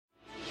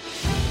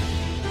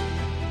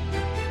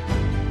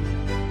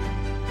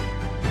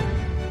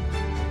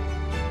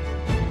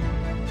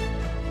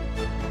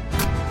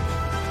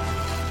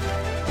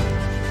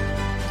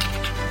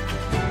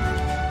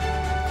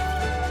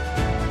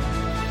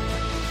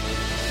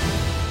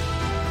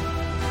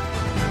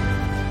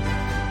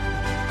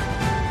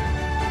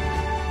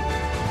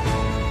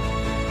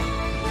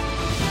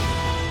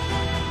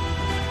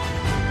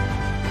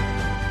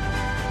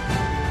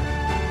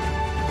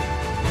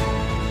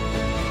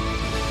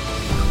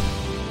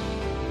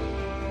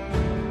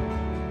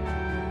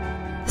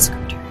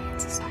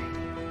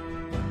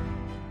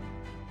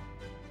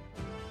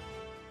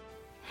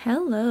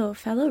Hello,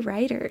 fellow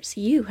writers.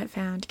 You have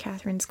found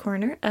Catherine's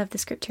Corner of the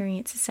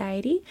Scripturient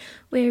Society,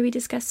 where we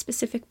discuss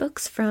specific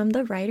books from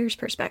the writer's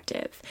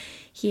perspective.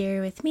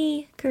 Here with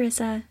me,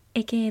 Carissa,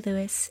 aka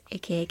Lewis,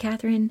 aka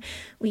Catherine,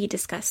 we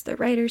discuss the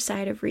writer's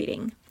side of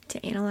reading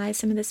to analyze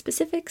some of the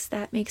specifics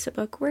that makes a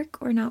book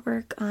work or not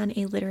work on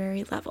a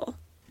literary level.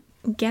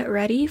 Get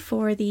ready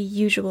for the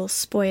usual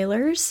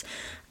spoilers.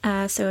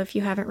 So if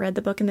you haven't read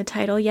the book in the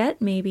title yet,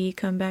 maybe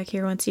come back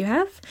here once you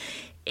have.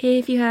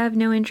 If you have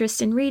no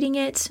interest in reading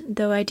it,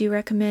 though I do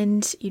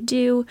recommend you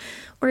do,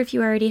 or if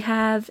you already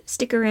have,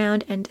 stick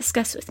around and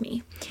discuss with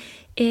me.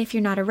 If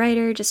you're not a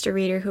writer, just a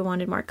reader who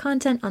wanted more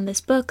content on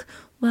this book,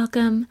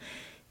 welcome.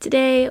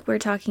 Today we're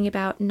talking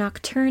about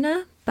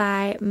Nocturna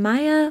by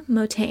Maya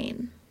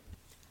Motain.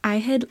 I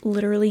had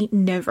literally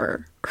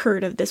never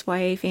heard of this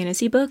YA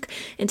fantasy book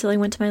until I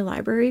went to my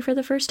library for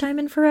the first time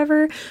in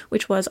forever,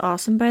 which was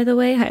awesome, by the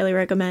way, highly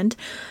recommend.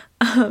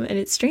 And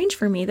it's strange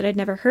for me that I'd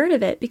never heard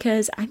of it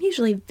because I'm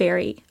usually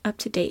very up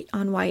to date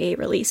on YA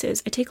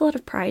releases. I take a lot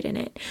of pride in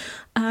it,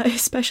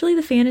 especially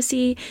the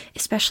fantasy,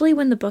 especially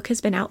when the book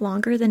has been out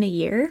longer than a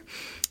year.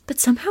 But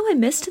somehow I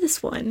missed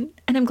this one,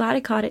 and I'm glad I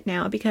caught it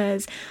now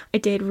because I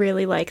did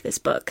really like this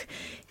book.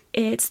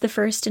 It's the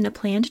first in a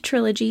planned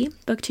trilogy.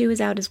 Book 2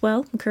 is out as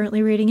well. I'm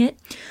currently reading it.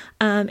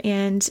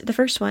 And the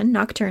first one,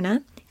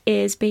 Nocturna,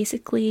 is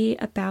basically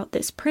about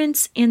this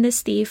prince and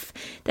this thief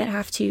that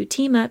have to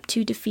team up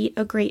to defeat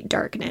a great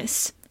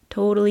darkness.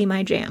 Totally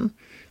my jam.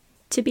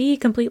 To be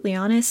completely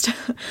honest,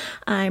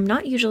 I'm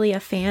not usually a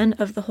fan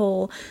of the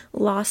whole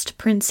lost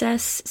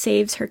princess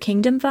saves her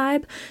kingdom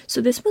vibe, so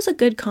this was a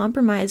good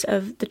compromise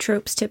of the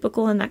tropes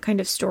typical in that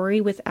kind of story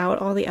without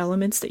all the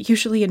elements that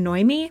usually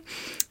annoy me.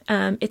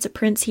 It's a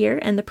prince here,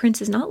 and the prince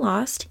is not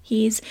lost.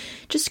 He's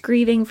just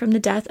grieving from the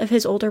death of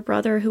his older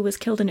brother who was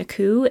killed in a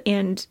coup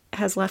and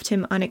has left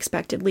him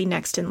unexpectedly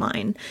next in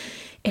line.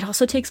 It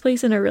also takes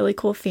place in a really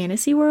cool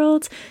fantasy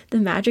world. The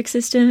magic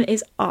system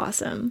is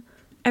awesome.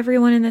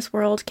 Everyone in this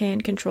world can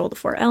control the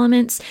 4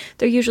 elements.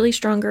 They're usually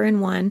stronger in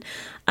one,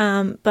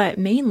 but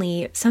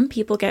mainly some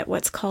people get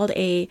what's called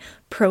a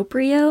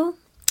proprio,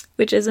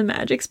 which is a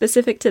magic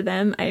specific to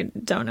them. I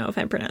don't know if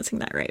I'm pronouncing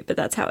that right, but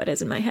that's how it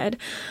is in my head.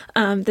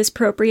 This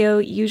proprio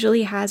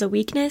usually has a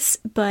weakness,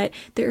 but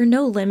there are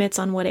no limits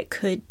on what it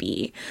could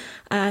be.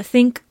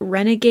 Think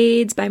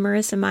Renegades by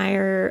Marissa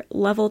Meyer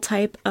level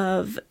type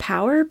of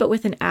power, but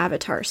with an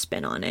avatar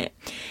spin on it.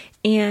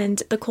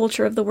 And the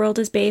culture of the world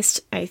is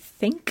based, I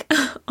think,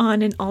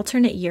 on an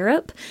alternate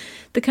Europe.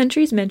 The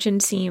countries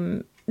mentioned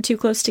seem too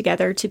close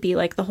together to be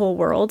like the whole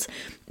world,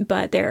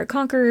 but there are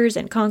conquerors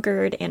and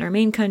conquered, and our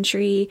main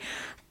country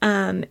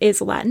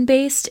is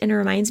Latin-based and it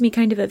reminds me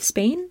kind of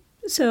Spain.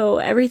 So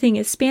everything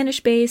is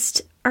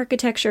Spanish-based,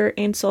 architecture,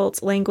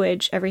 insults,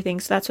 language, everything.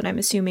 So that's what I'm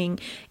assuming,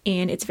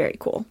 and it's very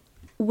cool.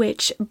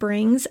 Which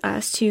brings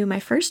us to my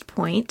first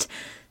point,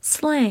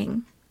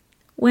 slang.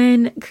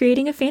 When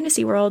creating a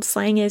fantasy world,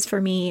 slang is,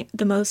 for me,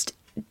 the most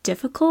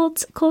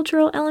difficult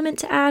cultural element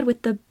to add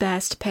with the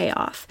best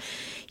payoff.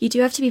 You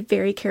do have to be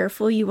very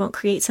careful you won't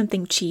create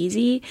something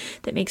cheesy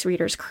that makes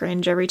readers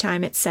cringe every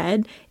time it's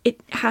said. It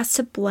has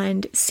to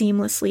blend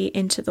seamlessly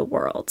into the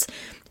world,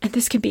 and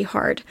this can be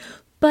hard.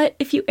 But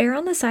if you err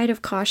on the side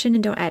of caution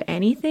and don't add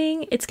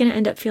anything, it's going to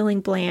end up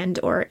feeling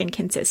bland or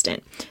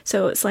inconsistent.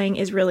 So slang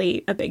is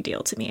really a big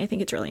deal to me. I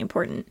think it's really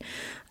important.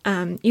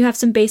 You have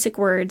some basic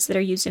words that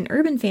are used in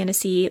urban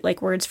fantasy,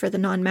 like words for the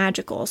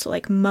non-magical, so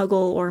like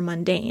muggle or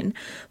mundane.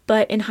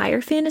 But in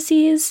higher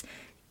fantasies,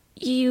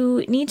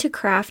 you need to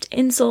craft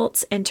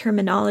insults and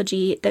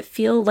terminology that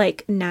feel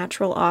like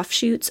natural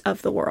offshoots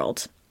of the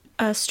world.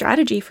 A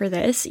strategy for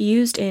this,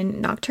 used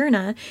in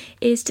Nocturna,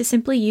 is to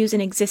simply use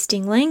an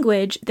existing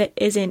language that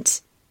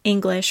isn't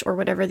English or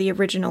whatever the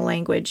original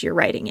language you're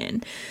writing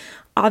in.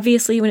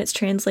 Obviously, when it's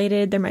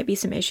translated, there might be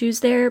some issues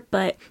there,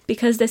 but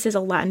because this is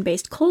a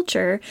Latin-based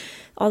culture,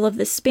 all of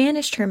the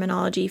Spanish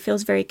terminology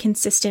feels very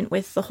consistent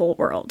with the whole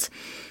world.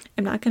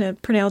 I'm not going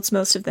to pronounce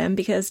most of them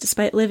because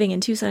despite living in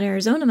Tucson,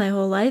 Arizona my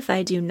whole life,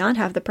 I do not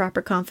have the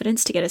proper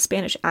confidence to get a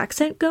Spanish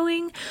accent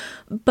going,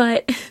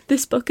 but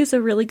this book is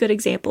a really good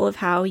example of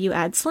how you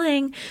add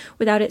slang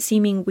without it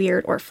seeming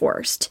weird or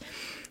forced.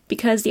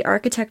 Because the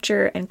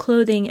architecture and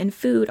clothing and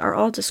food are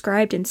all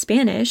described in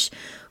Spanish,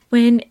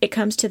 when it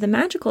comes to the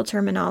magical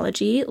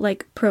terminology,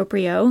 like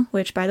proprio,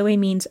 which by the way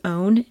means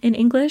own in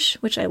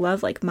English, which I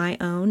love, like my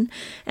own,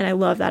 and I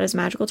love that as a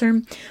magical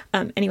term.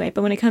 But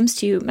when it comes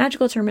to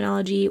magical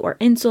terminology or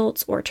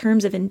insults or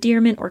terms of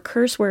endearment or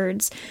curse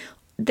words,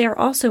 they're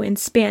also in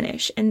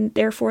Spanish, and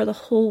therefore the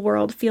whole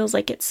world feels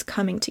like it's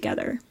coming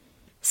together.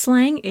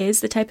 Slang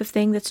is the type of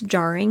thing that's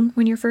jarring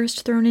when you're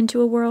first thrown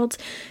into a world,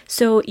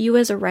 so you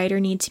as a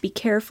writer need to be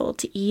careful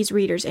to ease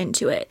readers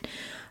into it.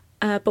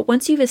 But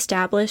once you've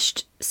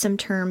established some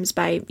terms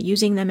by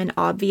using them in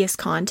obvious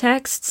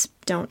contexts,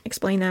 don't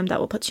explain them, that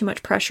will put too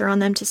much pressure on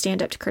them to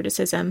stand up to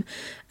criticism.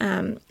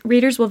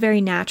 Readers will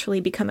very naturally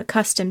become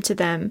accustomed to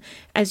them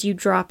as you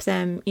drop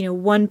them,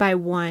 one by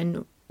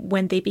one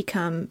when they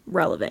become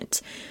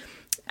relevant.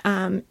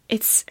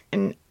 It's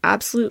an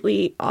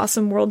absolutely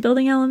awesome world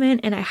building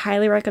element, and I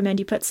highly recommend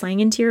you put slang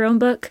into your own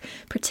book,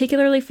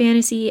 particularly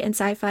fantasy and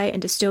sci-fi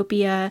and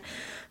dystopia,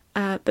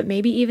 but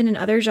maybe even in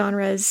other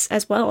genres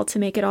as well, to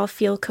make it all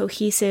feel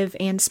cohesive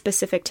and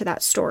specific to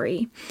that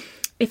story.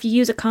 If you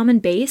use a common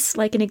base,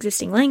 like an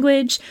existing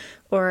language,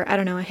 or I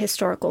don't know, a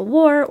historical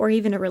war, or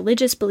even a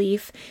religious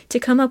belief, to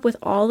come up with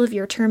all of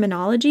your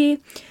terminology,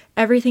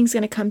 everything's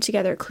going to come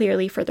together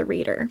clearly for the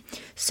reader.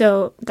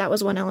 So that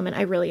was one element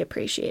I really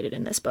appreciated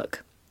in this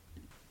book.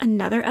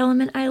 Another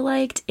element I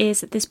liked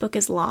is that this book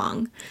is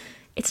long.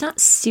 It's not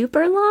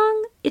super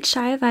long, it's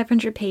shy of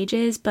 500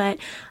 pages, but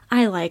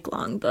I like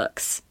long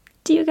books.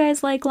 Do you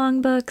guys like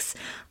long books?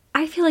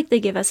 I feel like they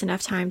give us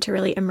enough time to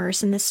really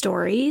immerse in the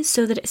story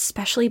so that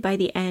especially by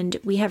the end,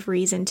 we have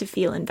reason to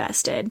feel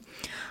invested.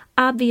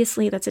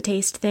 Obviously, that's a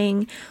taste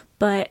thing,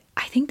 but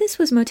I think this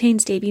was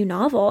Motaine's debut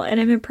novel, and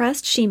I'm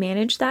impressed she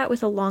managed that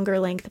with a longer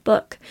length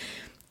book.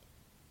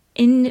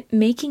 In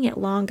making it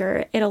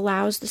longer, it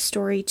allows the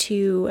story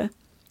to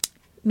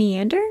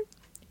meander?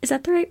 Is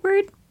that the right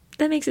word?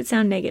 That makes it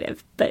sound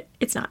negative, but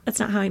it's not. That's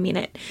not how I mean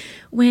it.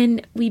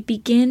 When we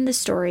begin the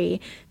story,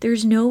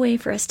 there's no way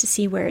for us to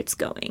see where it's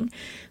going.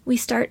 We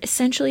start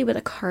essentially with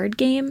a card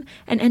game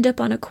and end up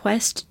on a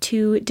quest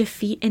to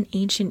defeat an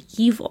ancient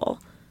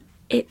evil.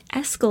 It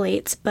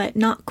escalates, but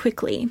not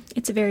quickly.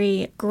 It's a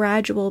very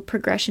gradual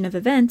progression of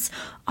events,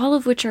 all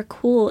of which are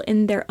cool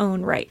in their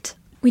own right.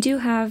 We do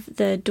have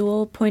the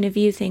dual point of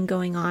view thing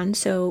going on,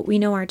 so we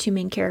know our two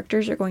main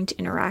characters are going to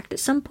interact at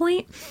some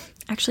point.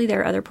 Actually,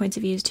 there are other points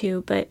of views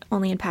too, but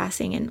only in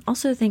passing, and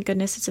also thank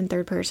goodness it's in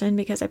third person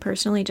because I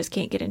personally just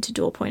can't get into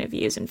dual point of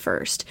views in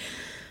first.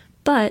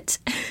 But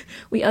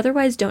we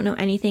otherwise don't know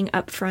anything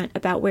up front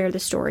about where the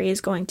story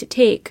is going to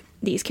take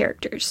these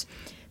characters.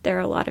 There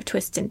are a lot of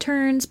twists and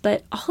turns,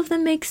 but all of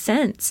them make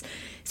sense.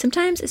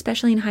 Sometimes,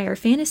 especially in higher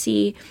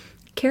fantasy,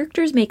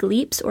 characters make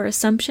leaps or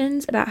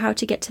assumptions about how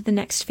to get to the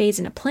next phase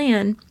in a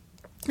plan,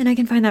 and I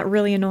can find that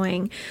really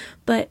annoying,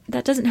 but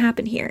that doesn't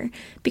happen here.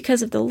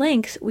 Because of the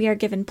length, we are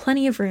given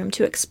plenty of room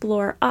to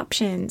explore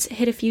options,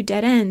 hit a few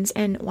dead ends,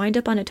 and wind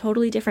up on a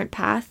totally different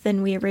path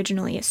than we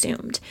originally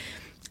assumed.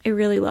 I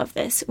really love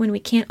this, when we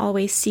can't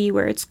always see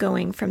where it's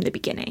going from the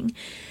beginning.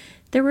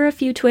 There were a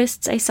few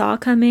twists I saw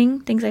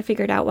coming, things I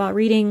figured out while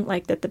reading,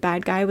 like that the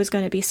bad guy was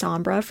going to be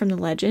Sombra from the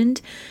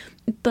legend,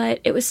 but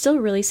it was still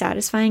really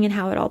satisfying in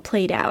how it all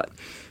played out.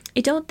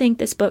 I don't think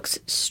this book's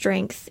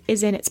strength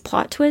is in its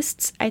plot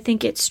twists. I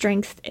think its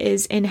strength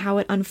is in how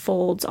it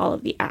unfolds all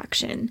of the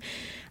action.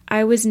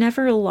 I was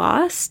never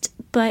lost,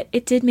 but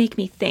it did make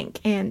me think,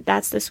 and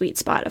that's the sweet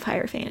spot of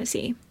higher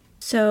fantasy.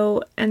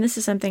 So, and this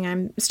is something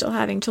I'm still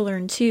having to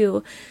learn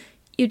too,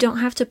 you don't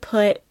have to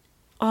put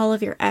all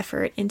of your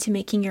effort into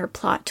making your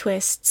plot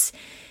twists,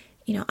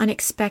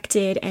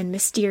 unexpected and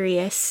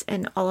mysterious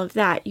and all of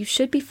that. You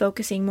should be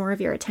focusing more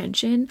of your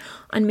attention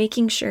on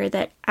making sure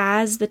that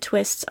as the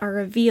twists are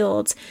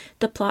revealed,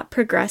 the plot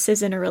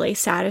progresses in a really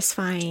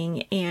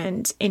satisfying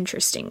and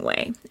interesting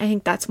way. I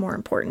think that's more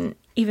important,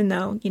 even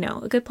though,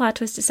 a good plot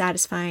twist is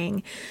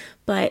satisfying,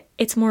 but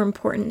it's more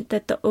important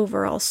that the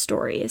overall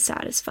story is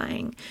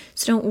satisfying.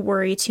 So don't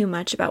worry too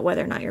much about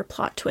whether or not your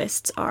plot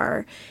twists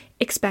are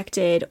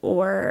expected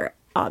or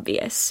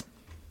obvious,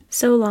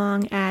 so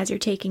long as you're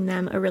taking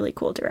them a really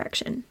cool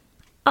direction.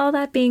 All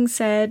that being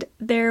said,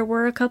 there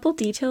were a couple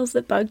details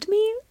that bugged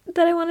me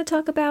that I want to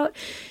talk about,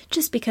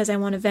 just because I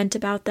want to vent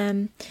about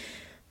them.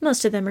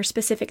 Most of them are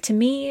specific to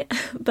me,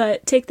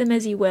 but take them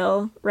as you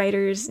will.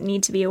 Writers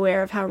need to be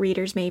aware of how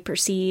readers may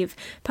perceive,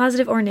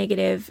 positive or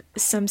negative,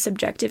 some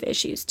subjective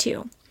issues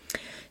too.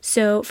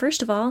 So,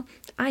 first of all,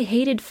 I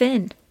hated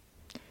Finn.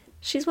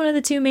 She's one of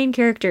the two main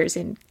characters,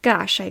 and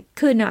gosh, I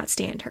could not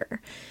stand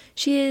her.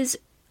 She is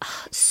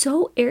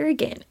so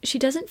arrogant. She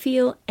doesn't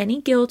feel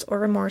any guilt or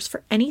remorse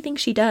for anything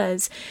she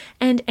does,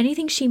 and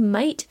anything she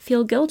might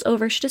feel guilt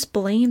over, she just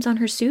blames on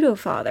her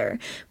pseudo-father,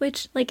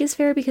 which, is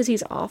fair because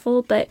he's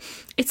awful, but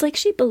it's like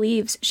she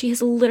believes she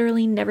has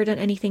literally never done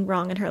anything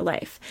wrong in her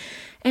life.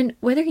 And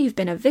whether you've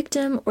been a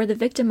victim or the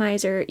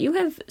victimizer, you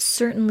have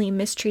certainly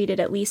mistreated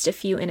at least a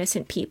few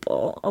innocent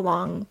people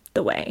along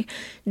the way.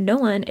 No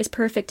one is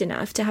perfect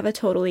enough to have a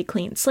totally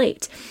clean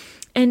slate.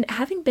 And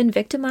having been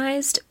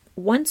victimized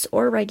once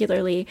or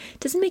regularly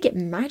doesn't make it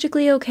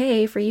magically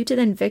okay for you to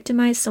then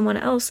victimize someone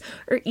else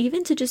or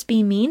even to just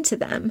be mean to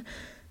them.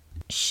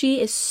 She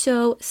is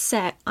so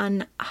set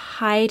on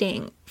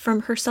hiding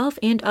from herself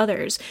and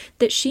others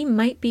that she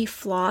might be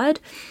flawed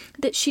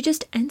that she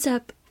just ends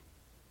up,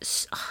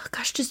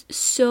 just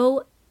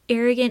so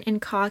arrogant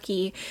and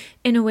cocky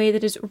in a way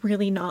that is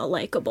really not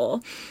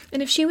likable.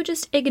 And if she would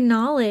just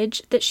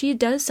acknowledge that she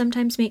does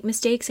sometimes make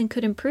mistakes and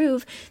could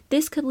improve,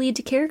 this could lead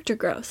to character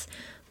growth.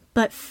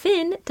 But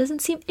Finn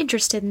doesn't seem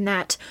interested in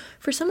that.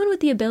 For someone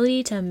with the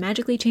ability to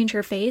magically change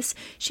her face,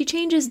 she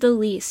changes the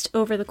least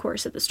over the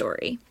course of the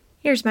story.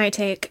 Here's my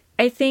take.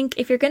 I think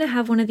if you're going to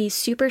have one of these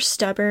super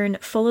stubborn,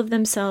 full of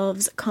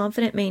themselves,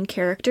 confident main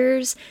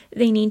characters,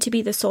 they need to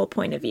be the sole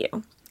point of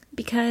view.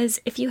 Because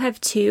if you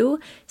have two,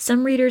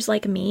 some readers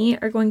like me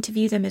are going to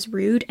view them as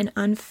rude and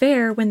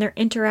unfair when they're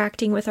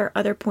interacting with our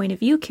other point of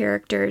view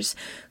characters,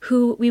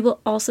 who we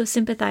will also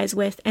sympathize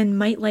with and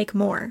might like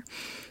more.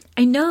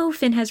 I know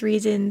Finn has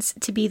reasons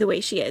to be the way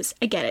she is.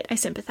 I get it. I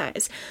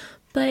sympathize.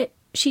 But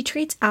she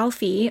treats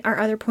Alfie, our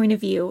other point of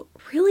view,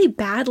 really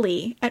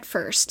badly at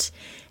first.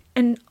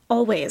 And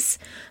always.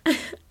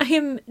 I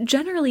am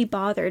generally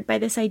bothered by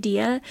this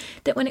idea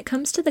that when it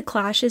comes to the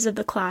clashes of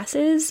the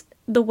classes,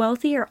 the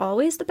wealthy are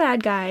always the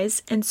bad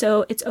guys, and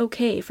so it's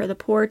okay for the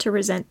poor to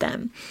resent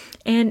them.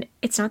 And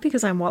it's not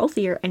because I'm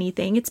wealthy or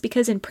anything, it's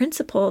because in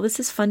principle, this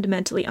is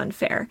fundamentally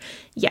unfair.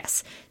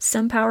 Yes,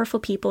 some powerful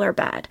people are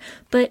bad,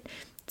 but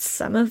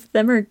some of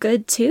them are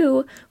good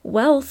too.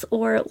 Wealth,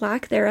 or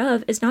lack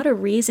thereof, is not a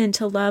reason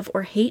to love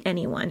or hate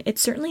anyone.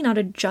 It's certainly not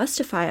a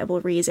justifiable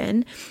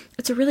reason.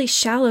 It's a really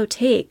shallow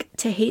take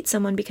to hate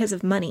someone because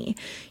of money.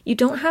 You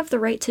don't have the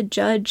right to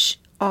judge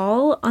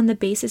all on the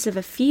basis of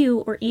a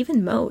few or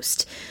even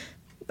most.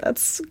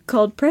 That's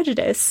called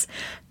prejudice.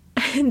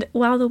 And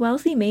while the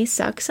wealthy may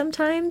suck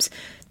sometimes,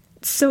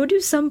 so do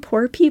some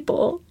poor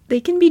people.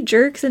 They can be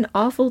jerks and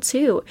awful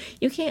too.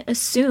 You can't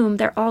assume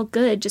they're all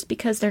good just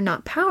because they're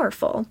not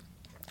powerful.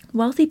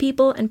 Wealthy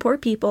people and poor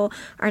people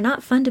are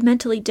not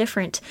fundamentally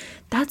different.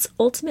 That's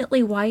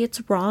ultimately why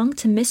it's wrong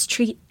to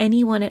mistreat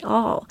anyone at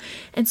all.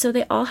 And so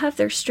they all have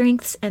their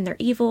strengths and their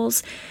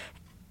evils,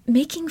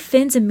 making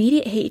Finn's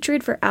immediate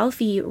hatred for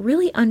Alfie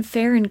really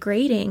unfair and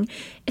grating,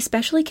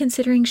 especially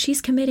considering she's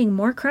committing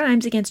more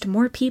crimes against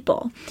more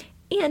people.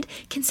 And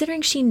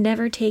considering she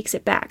never takes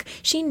it back,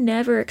 she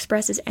never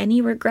expresses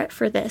any regret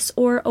for this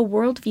or a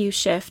worldview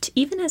shift,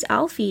 even as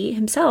Alfie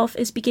himself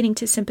is beginning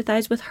to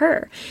sympathize with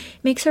her.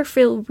 It makes her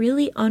feel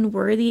really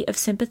unworthy of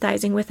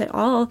sympathizing with it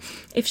all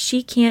if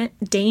she can't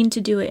deign to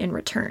do it in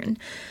return.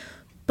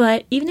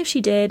 But even if she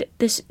did,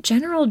 this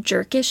general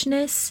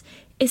jerkishness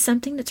is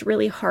something that's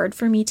really hard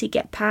for me to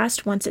get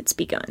past once it's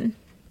begun.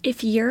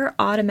 If your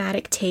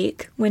automatic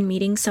take when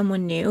meeting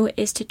someone new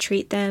is to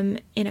treat them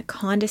in a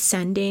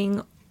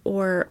condescending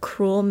or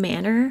cruel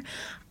manner,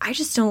 I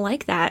just don't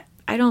like that.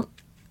 I don't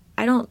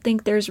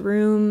think there's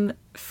room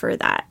for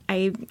that.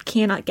 I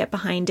cannot get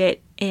behind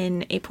it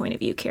in a point of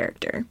view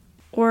character.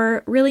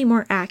 Or really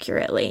more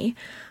accurately,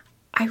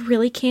 I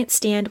really can't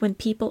stand when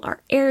people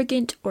are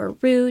arrogant or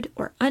rude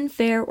or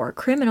unfair or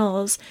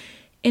criminals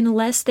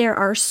unless they're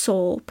our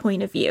sole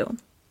point of view.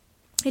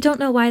 I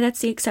don't know why that's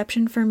the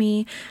exception for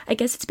me. I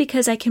guess it's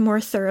because I can more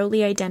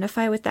thoroughly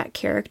identify with that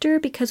character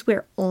because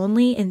we're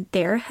only in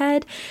their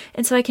head,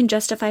 and so I can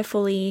justify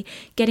fully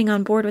getting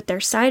on board with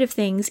their side of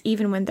things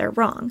even when they're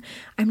wrong.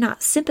 I'm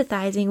not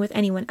sympathizing with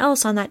anyone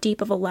else on that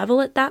deep of a level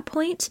at that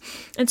point,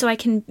 and so I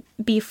can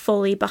be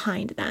fully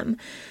behind them.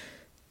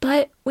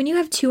 But when you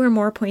have two or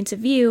more points of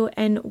view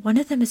and one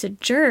of them is a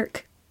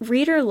jerk,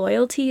 reader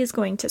loyalty is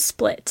going to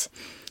split.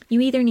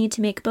 You either need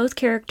to make both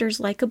characters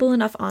likable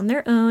enough on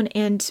their own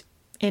and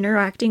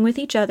interacting with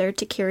each other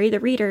to carry the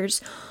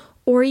readers,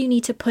 or you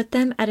need to put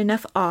them at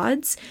enough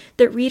odds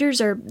that readers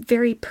are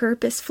very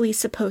purposefully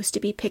supposed to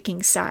be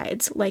picking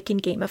sides, like in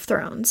Game of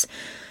Thrones.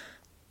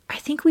 I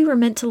think we were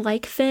meant to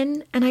like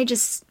Finn, and I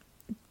just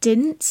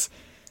didn't.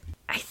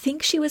 I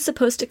think she was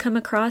supposed to come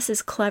across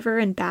as clever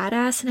and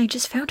badass, and I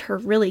just found her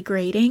really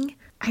grating.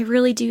 I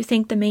really do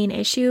think the main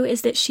issue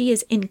is that she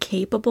is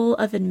incapable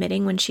of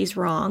admitting when she's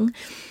wrong.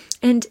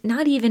 And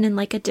not even in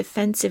like a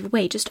defensive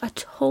way, just a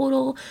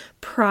total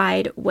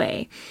pride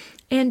way.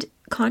 And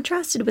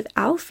contrasted with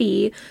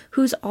Alfie,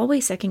 who's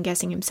always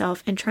second-guessing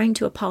himself and trying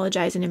to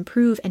apologize and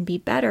improve and be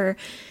better,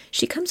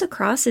 she comes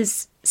across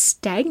as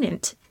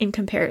stagnant in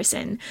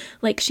comparison.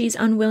 Like she's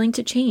unwilling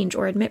to change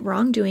or admit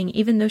wrongdoing,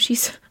 even though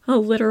she's a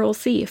literal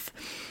thief.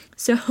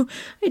 So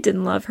I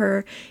didn't love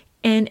her.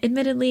 And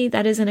admittedly,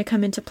 that is going to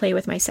come into play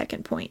with my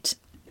second point.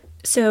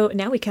 So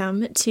now we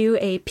come to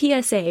a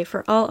PSA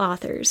for all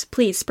authors.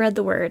 Please spread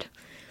the word.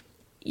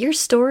 Your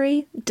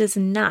story does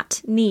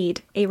not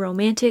need a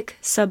romantic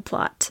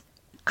subplot.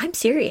 I'm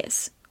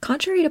serious.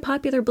 Contrary to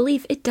popular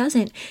belief, it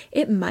doesn't.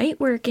 It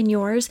might work in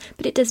yours,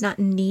 but it does not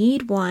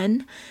need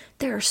one.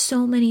 There are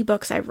so many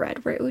books I've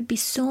read where it would be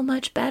so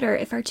much better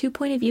if our two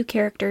point of view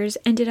characters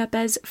ended up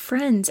as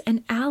friends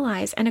and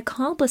allies and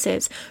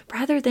accomplices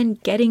rather than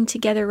getting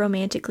together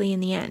romantically in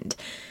the end.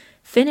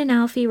 Finn and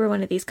Alfie were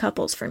one of these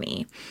couples for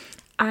me.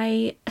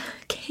 I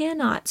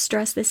cannot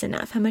stress this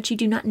enough, how much you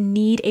do not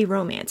need a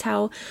romance,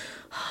 how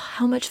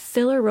much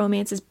filler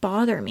romances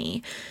bother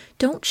me.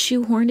 Don't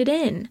shoehorn it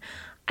in.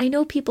 I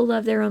know people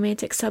love their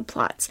romantic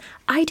subplots.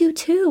 I do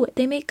too.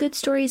 They make good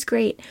stories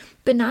great.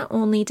 But not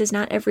only does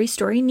not every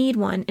story need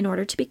one in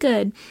order to be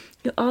good,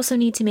 you also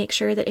need to make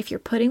sure that if you're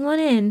putting one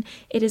in,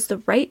 it is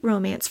the right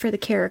romance for the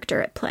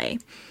character at play.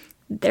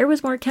 There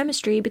was more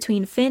chemistry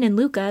between Finn and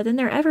Luca than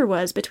there ever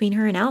was between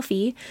her and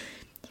Alfie.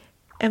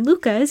 And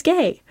Luca is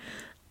gay.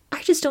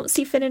 I just don't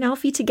see Finn and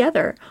Alfie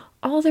together.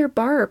 All their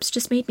barbs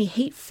just made me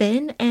hate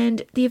Finn,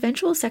 and the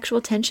eventual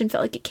sexual tension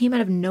felt like it came out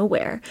of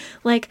nowhere.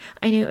 Like,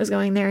 I knew it was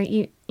going there.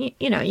 You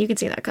know, you could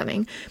see that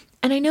coming.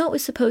 And I know it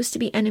was supposed to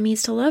be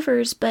enemies to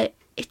lovers, but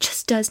it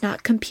just does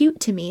not compute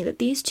to me that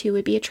these two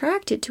would be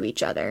attracted to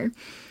each other.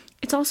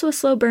 It's also a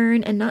slow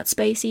burn and not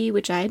spicy,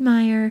 which I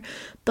admire,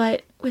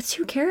 but with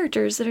two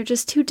characters that are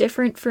just too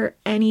different for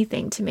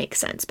anything to make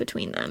sense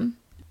between them.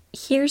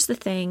 Here's the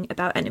thing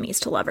about enemies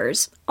to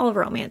lovers, all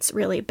romance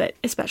really, but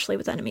especially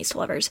with enemies to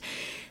lovers.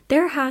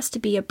 There has to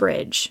be a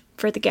bridge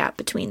for the gap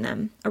between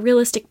them, a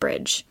realistic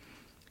bridge.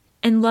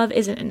 And love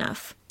isn't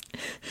enough.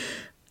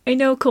 I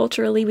know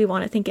culturally we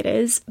want to think it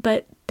is,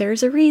 but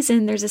there's a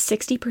reason there's a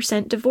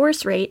 60%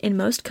 divorce rate in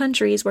most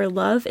countries where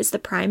love is the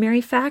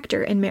primary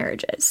factor in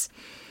marriages.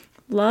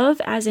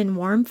 Love, as in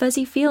warm,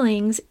 fuzzy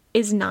feelings,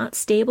 is not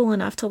stable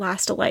enough to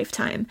last a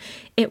lifetime.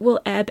 It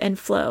will ebb and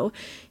flow.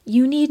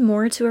 You need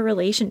more to a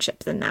relationship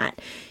than that.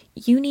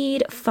 You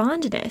need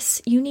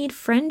fondness. You need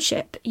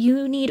friendship.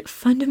 You need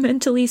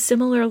fundamentally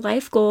similar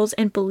life goals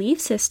and belief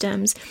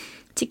systems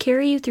to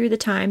carry you through the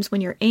times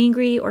when you're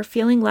angry or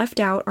feeling left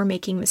out or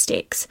making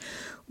mistakes.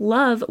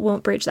 Love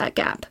won't bridge that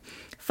gap.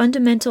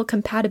 Fundamental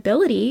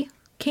compatibility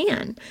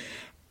can.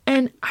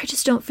 And I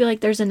just don't feel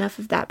like there's enough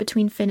of that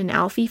between Finn and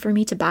Alfie for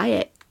me to buy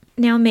it.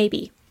 Now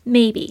maybe,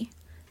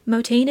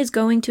 Motaine is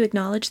going to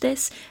acknowledge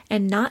this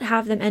and not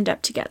have them end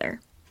up together.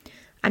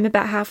 I'm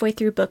about halfway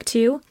through book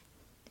 2.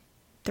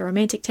 The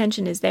romantic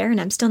tension is there and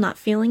I'm still not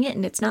feeling it,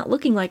 and it's not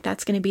looking like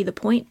that's going to be the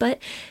point, but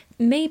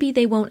maybe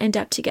they won't end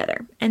up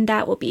together. And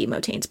that will be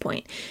Motaine's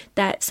point,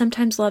 that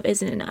sometimes love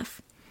isn't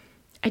enough.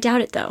 I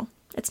doubt it though.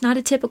 It's not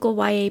a typical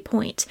YA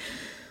point.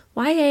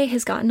 YA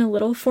has gotten a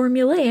little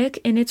formulaic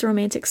in its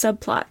romantic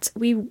subplots.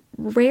 We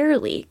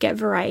rarely get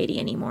variety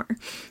anymore.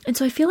 And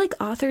so I feel like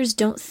authors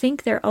don't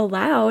think they're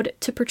allowed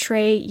to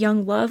portray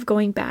young love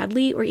going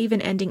badly or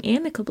even ending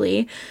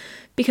amicably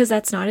because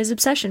that's not as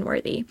obsession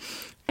worthy.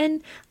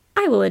 And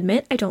I will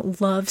admit, I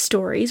don't love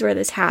stories where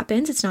this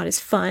happens. It's not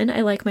as fun.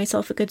 I like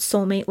myself a good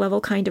soulmate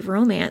level kind of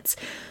romance.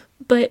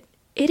 But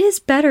it is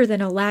better than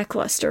a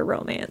lackluster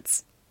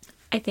romance.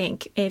 I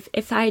think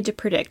if I had to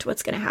predict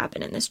what's going to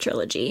happen in this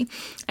trilogy,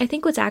 I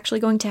think what's actually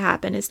going to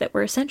happen is that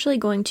we're essentially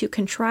going to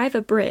contrive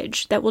a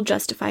bridge that will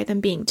justify them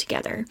being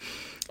together.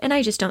 And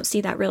I just don't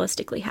see that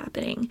realistically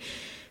happening.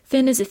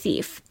 Finn is a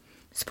thief.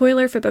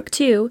 Spoiler for book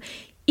 2,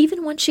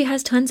 even once she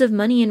has tons of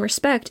money and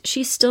respect,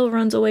 she still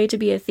runs away to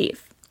be a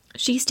thief.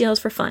 She steals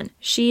for fun.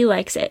 She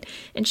likes it.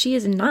 And she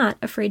is not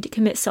afraid to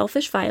commit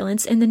selfish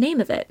violence in the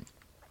name of it.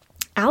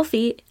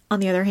 Alfie, on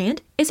the other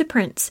hand, is a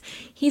prince.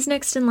 He's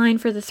next in line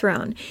for the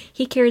throne.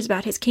 He cares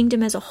about his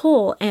kingdom as a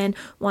whole and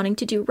wanting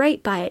to do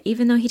right by it,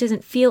 even though he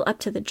doesn't feel up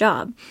to the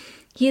job.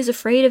 He is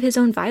afraid of his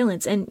own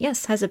violence and,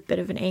 yes, has a bit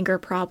of an anger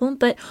problem,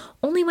 but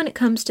only when it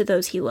comes to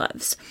those he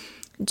loves.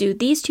 Do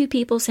these two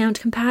people sound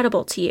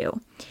compatible to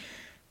you?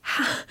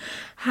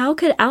 How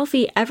could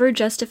Alfie ever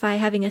justify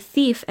having a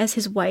thief as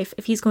his wife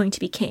if he's going to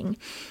be king?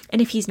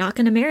 And if he's not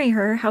going to marry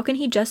her, how can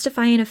he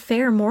justify an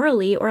affair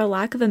morally or a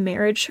lack of a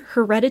marriage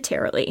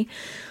hereditarily?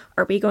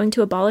 Are we going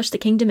to abolish the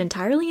kingdom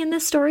entirely in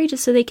this story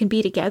just so they can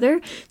be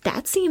together?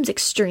 That seems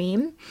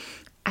extreme.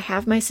 I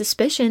have my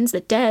suspicions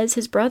that Des,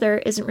 his brother,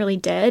 isn't really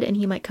dead and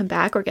he might come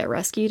back or get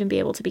rescued and be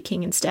able to be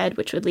king instead,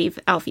 which would leave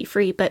Alfie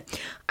free, but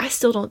I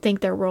still don't think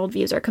their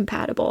worldviews are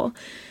compatible.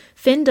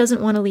 Finn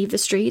doesn't want to leave the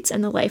streets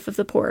and the life of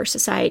the poorer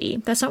society.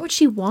 That's not what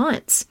she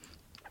wants.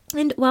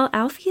 And while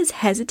Alfie is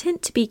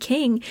hesitant to be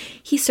king,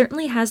 he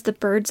certainly has the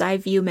bird's eye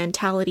view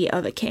mentality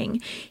of a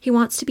king. He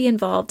wants to be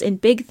involved in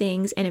big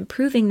things and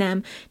improving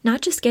them,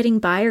 not just getting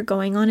by or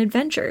going on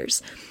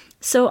adventures.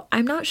 So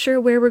I'm not sure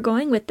where we're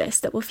going with this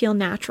that will feel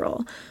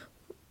natural.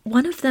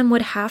 One of them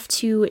would have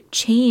to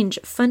change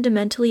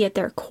fundamentally at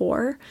their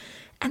core,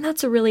 and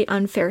that's a really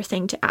unfair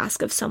thing to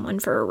ask of someone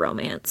for a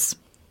romance.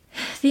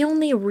 The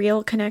only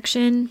real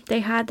connection they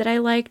had that I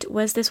liked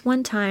was this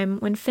one time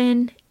when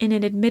Finn, in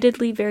an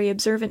admittedly very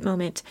observant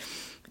moment,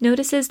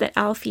 notices that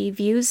Alfie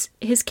views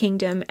his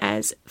kingdom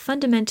as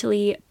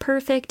fundamentally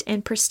perfect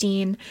and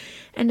pristine,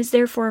 and is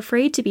therefore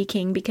afraid to be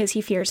king because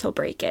he fears he'll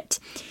break it.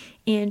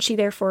 And she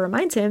therefore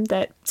reminds him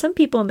that some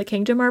people in the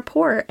kingdom are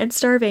poor and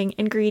starving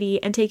and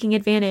greedy and taking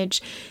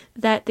advantage,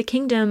 that the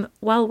kingdom,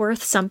 while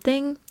worth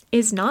something,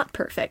 is not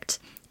perfect.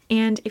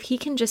 And if he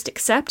can just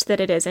accept that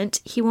it isn't,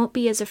 he won't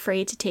be as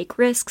afraid to take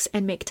risks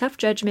and make tough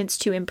judgments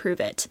to improve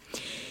it.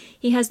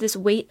 He has this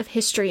weight of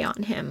history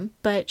on him,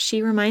 but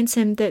she reminds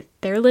him that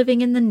they're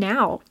living in the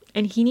now,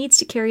 and he needs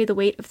to carry the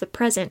weight of the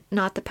present,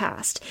 not the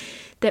past.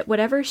 That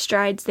whatever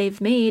strides they've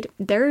made,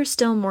 there are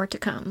still more to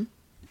come.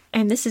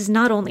 And this is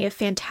not only a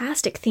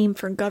fantastic theme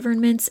for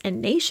governments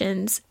and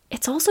nations,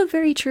 it's also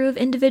very true of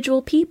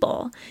individual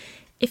people.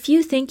 If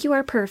you think you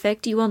are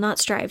perfect, you will not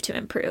strive to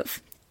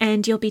improve.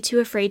 And you'll be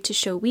too afraid to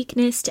show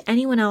weakness to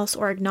anyone else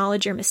or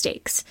acknowledge your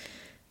mistakes.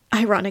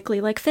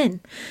 Ironically, like Finn.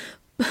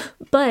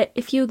 But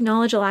if you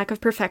acknowledge a lack of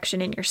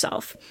perfection in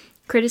yourself,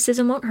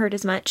 criticism won't hurt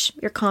as much,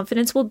 your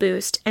confidence will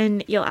boost,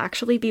 and you'll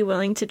actually be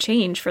willing to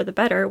change for the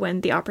better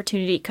when the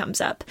opportunity comes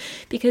up,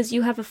 because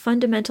you have a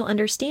fundamental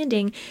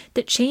understanding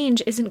that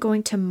change isn't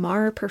going to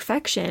mar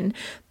perfection,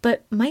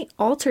 but might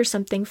alter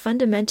something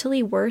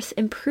fundamentally worth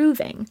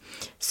improving.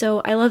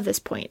 So I love this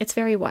point. It's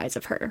very wise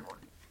of her.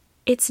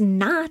 It's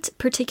not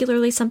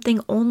particularly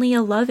something only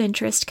a love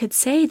interest could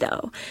say,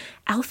 though.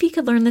 Alfie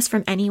could learn this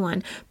from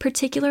anyone,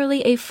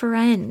 particularly a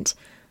friend.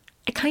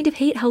 I kind of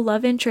hate how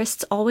love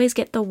interests always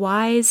get the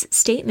wise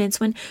statements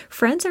when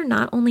friends are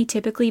not only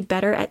typically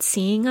better at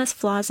seeing us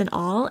flaws and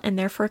all and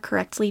therefore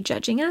correctly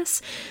judging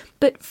us,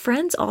 but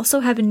friends also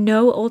have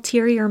no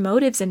ulterior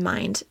motives in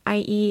mind,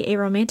 i.e. a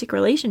romantic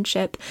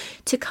relationship,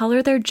 to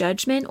color their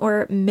judgment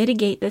or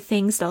mitigate the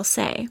things they'll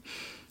say.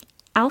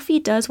 Alfie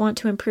does want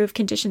to improve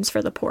conditions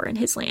for the poor in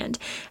his land,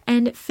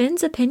 and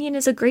Finn's opinion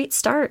is a great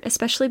start,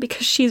 especially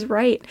because she's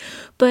right,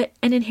 but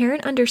an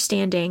inherent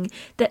understanding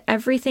that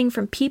everything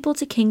from people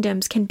to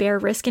kingdoms can bear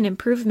risk and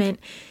improvement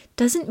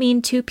doesn't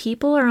mean two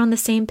people are on the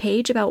same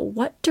page about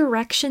what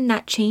direction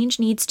that change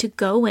needs to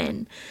go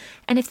in.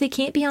 And if they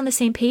can't be on the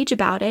same page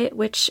about it,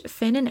 which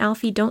Finn and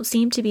Alfie don't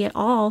seem to be at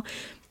all,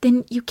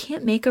 then you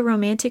can't make a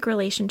romantic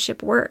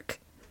relationship work.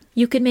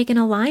 You could make an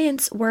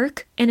alliance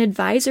work, an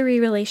advisory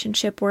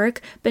relationship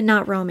work, but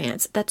not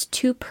romance. That's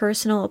too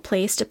personal a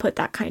place to put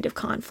that kind of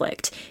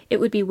conflict. It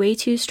would be way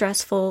too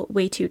stressful,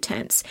 way too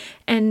tense.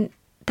 And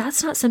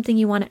that's not something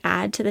you want to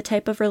add to the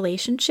type of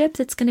relationship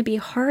that's going to be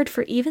hard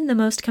for even the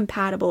most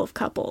compatible of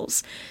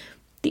couples.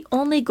 The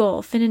only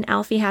goal Finn and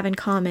Alfie have in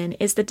common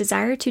is the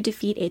desire to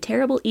defeat a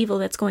terrible evil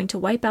that's going to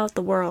wipe out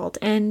the world,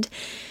 and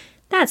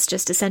that's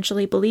just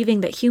essentially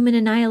believing that human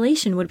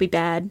annihilation would be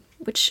bad,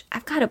 which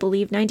I've got to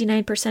believe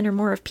 99% or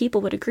more of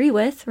people would agree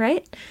with,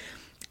 right?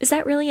 Is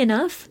that really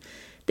enough?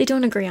 They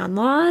don't agree on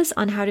laws,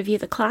 on how to view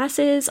the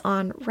classes,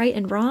 on right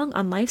and wrong,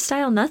 on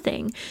lifestyle,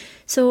 nothing.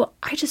 So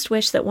I just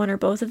wish that one or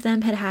both of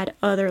them had had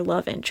other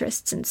love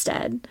interests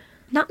instead.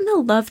 Not in a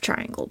love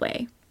triangle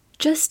way,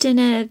 just in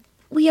a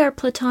we are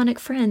platonic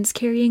friends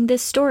carrying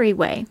this story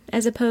way,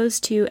 as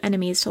opposed to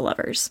enemies to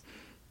lovers.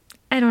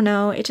 I don't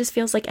know, it just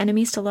feels like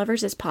enemies to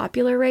lovers is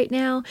popular right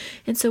now,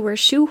 and so we're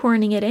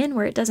shoehorning it in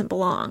where it doesn't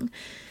belong.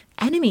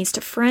 Enemies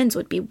to friends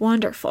would be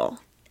wonderful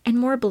and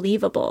more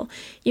believable.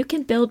 You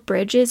can build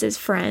bridges as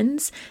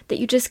friends that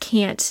you just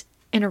can't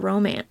in a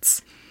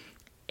romance.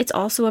 It's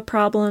also a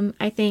problem,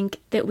 I think,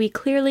 that we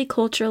clearly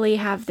culturally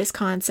have this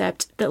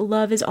concept that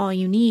love is all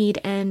you need,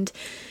 and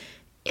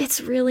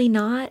it's really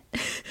not.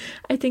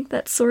 I think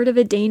that's sort of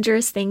a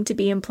dangerous thing to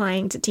be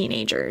implying to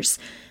teenagers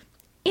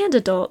and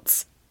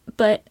adults.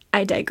 But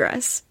I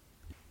digress.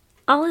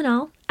 All in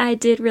all, I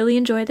did really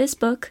enjoy this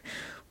book.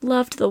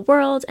 Loved the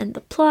world and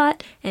the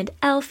plot and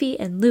Alfie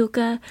and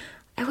Luca.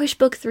 I wish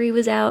book 3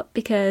 was out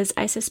because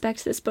I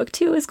suspect this book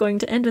 2 is going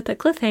to end with a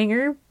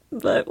cliffhanger,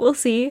 but we'll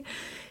see.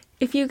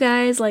 If you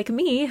guys, like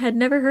me, had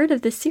never heard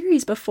of this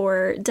series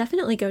before,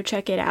 definitely go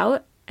check it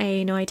out.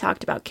 I know I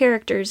talked about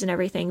characters and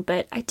everything,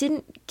 but I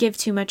didn't give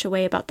too much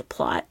away about the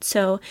plot,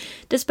 so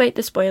despite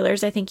the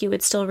spoilers, I think you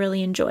would still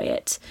really enjoy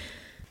it.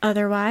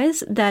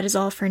 Otherwise, that is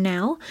all for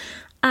now.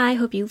 I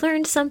hope you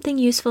learned something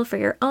useful for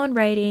your own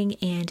writing,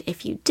 and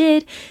if you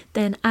did,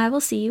 then I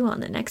will see you on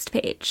the next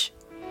page.